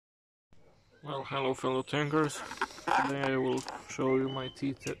Well, hello fellow tankers. Today I will show you my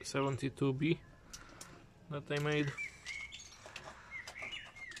T-72B that I made.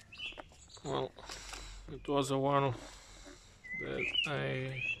 Well, it was a while that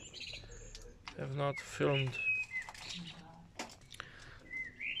I have not filmed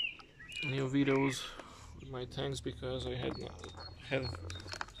new videos with my tanks because I hadn't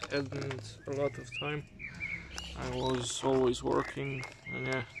a lot of time. I was always working, and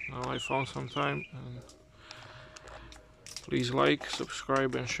yeah, now I found some time. And please like,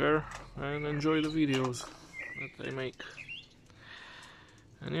 subscribe and share, and enjoy the videos that I make.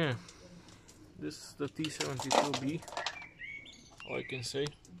 And yeah, this is the T-72B, all I can say.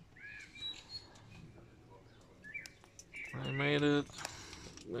 I made it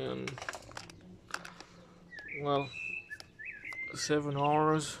in, well, 7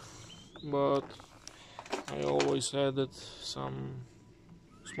 hours, but I always added some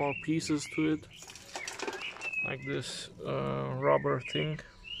small pieces to it, like this rubber thing.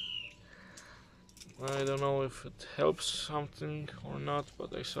 I don't know if it helps something or not,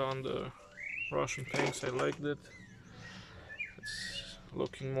 but I saw on the Russian tanks I liked it. It's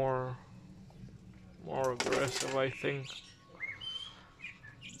looking more aggressive, I think.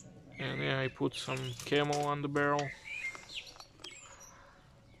 And yeah, I put some camo on the barrel.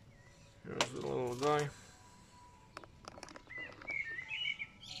 Here's the little guy.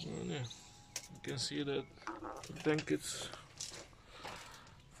 And yeah, you can see that the tank is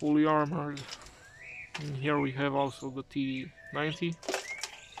fully armored. And here we have also the T-90,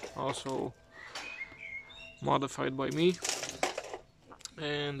 also modified by me,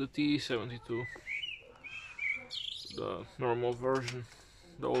 and the T-72, the normal version,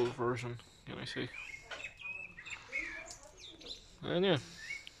 the old version, can I say. And yeah,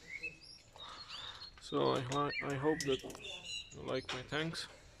 so I hope that you like my tanks,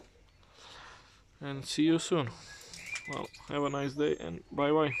 and see you soon. Well, have a nice day and bye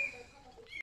bye.